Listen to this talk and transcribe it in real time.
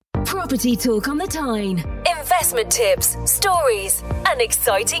Property talk on the Tyne. Investment tips, stories, and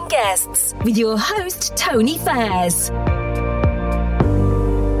exciting guests. With your host, Tony Fairs.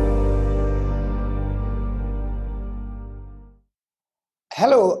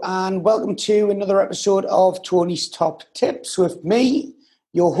 Hello and welcome to another episode of Tony's Top Tips with me,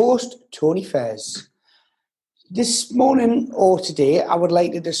 your host, Tony Fairs. This morning or today, I would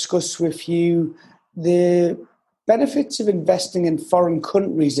like to discuss with you the benefits of investing in foreign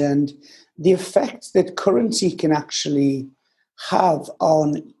countries and the effect that currency can actually have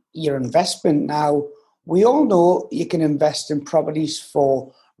on your investment. Now, we all know you can invest in properties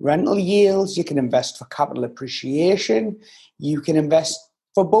for rental yields, you can invest for capital appreciation, you can invest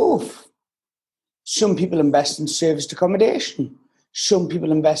for both. Some people invest in serviced accommodation, some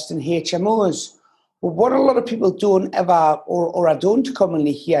people invest in HMOs. But what a lot of people don't ever, or I don't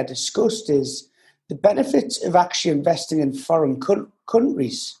commonly hear discussed is the benefits of actually investing in foreign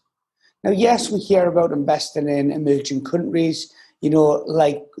countries. Now, yes, we hear about investing in emerging countries,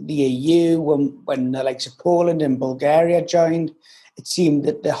 like the EU, when the likes of Poland and Bulgaria joined. It seemed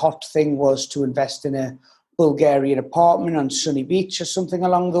that the hot thing was to invest in a Bulgarian apartment on Sunny Beach or something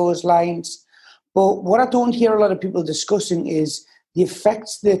along those lines. But what I don't hear a lot of people discussing is the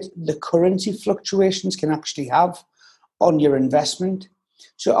effects that the currency fluctuations can actually have on your investment.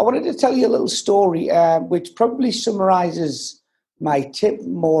 So I wanted to tell you a little story which probably summarizes my tip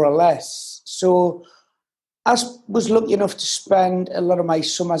more or less. So I was lucky enough to spend a lot of my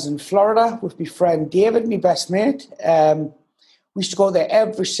summers in Florida with my friend David, my best mate. We used to go there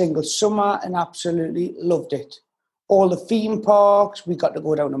every single summer and absolutely loved it. All the theme parks, we got to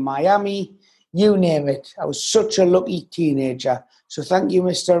go down to Miami, you name it. I was such a lucky teenager. So thank you,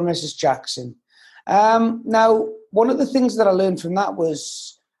 Mr. and Mrs. Jackson. Now, one of the things that I learned from that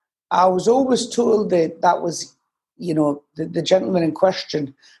was I was always told that was, the gentleman in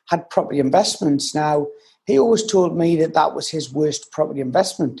question had property investments. Now, he always told me that was his worst property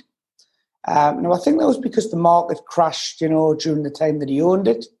investment. Now, I think that was because the market crashed, during the time that he owned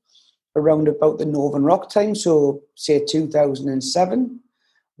it, around about the Northern Rock time, so say 2007,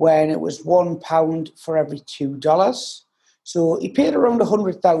 when it was £1 for every $2. So he paid around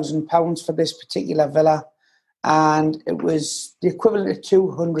 £100,000 for this particular villa, and it was the equivalent of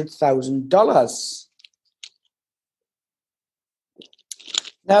 $200,000.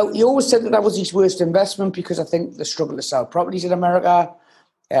 Now, he always said that was his worst investment because I think the struggle to sell properties in America,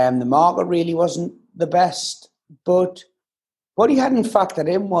 the market really wasn't the best. But what he hadn't factored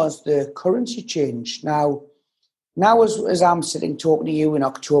in was the currency change. Now as I'm sitting talking to you in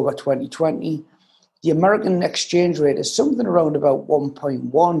October 2020, the American exchange rate is something around about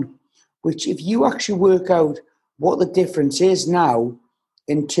 1.1, which if you actually work out what the difference is now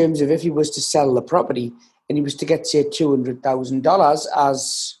in terms of if he was to sell the property and he was to get, say, $200,000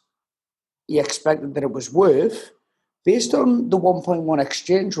 as he expected that it was worth, based on the 1.1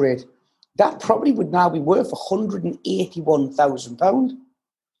 exchange rate, that property would now be worth £181,000.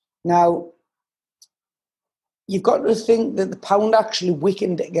 Now, you've got to think that the pound actually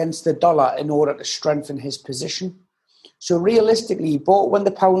weakened against the dollar in order to strengthen his position. So realistically, he bought when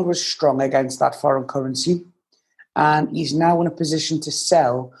the pound was strong against that foreign currency, and he's now in a position to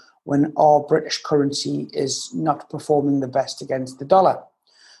sell when our British currency is not performing the best against the dollar.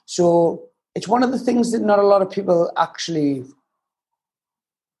 So it's one of the things that not a lot of people actually...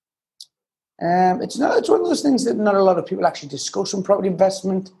 It's one of those things that not a lot of people actually discuss on property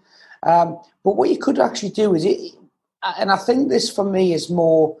investment. But what you could actually do is, and I think this for me is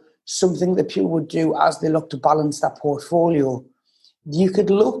more something that people would do as they look to balance that portfolio. You could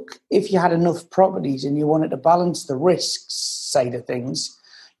look, if you had enough properties and you wanted to balance the risks side of things,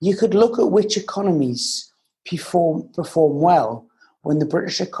 you could look at which economies perform well when the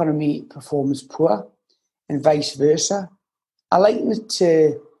British economy performs poor and vice versa. I liken it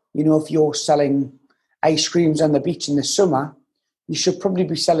to, if you're selling ice creams on the beach in the summer, you should probably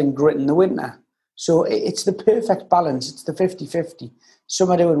be selling grit in the winter. So it's the perfect balance. It's the 50-50.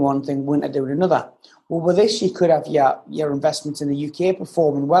 Some are doing one thing, winter doing another. Well, with this, you could have your investments in the UK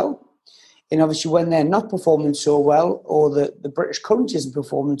performing well. And obviously, when they're not performing so well, or the British currency isn't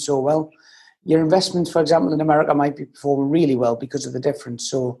performing so well, your investments, for example, in America might be performing really well because of the difference.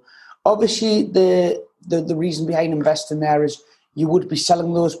 So obviously, the reason behind investing there is you would be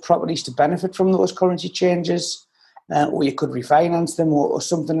selling those properties to benefit from those currency changes. Or you could refinance them or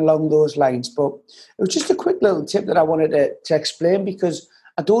something along those lines. But it was just a quick little tip that I wanted to explain, because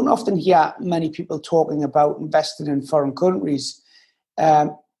I don't often hear many people talking about investing in foreign countries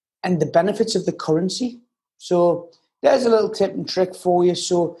and the benefits of the currency. So there's a little tip and trick for you.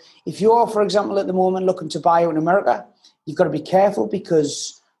 So if you are, for example, at the moment looking to buy out in America, you've got to be careful,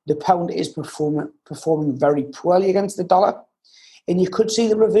 because the pound is performing very poorly against the dollar. And you could see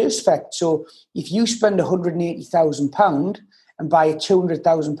the reverse effect. So if you spend £180,000 and buy a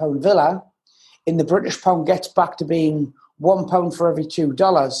 £200,000 villa, and the British pound gets back to being £1 for every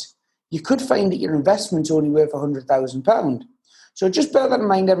 $2, you could find that your investment's only worth £100,000. So just bear that in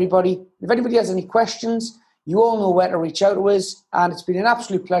mind, everybody. If anybody has any questions, you all know where to reach out to us. And it's been an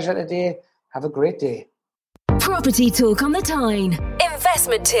absolute pleasure today. Have a great day. Property Talk on the Tyne.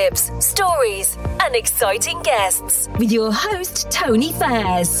 Investment tips, stories, and exciting guests with your host, Tony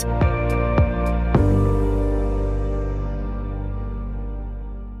Fairs.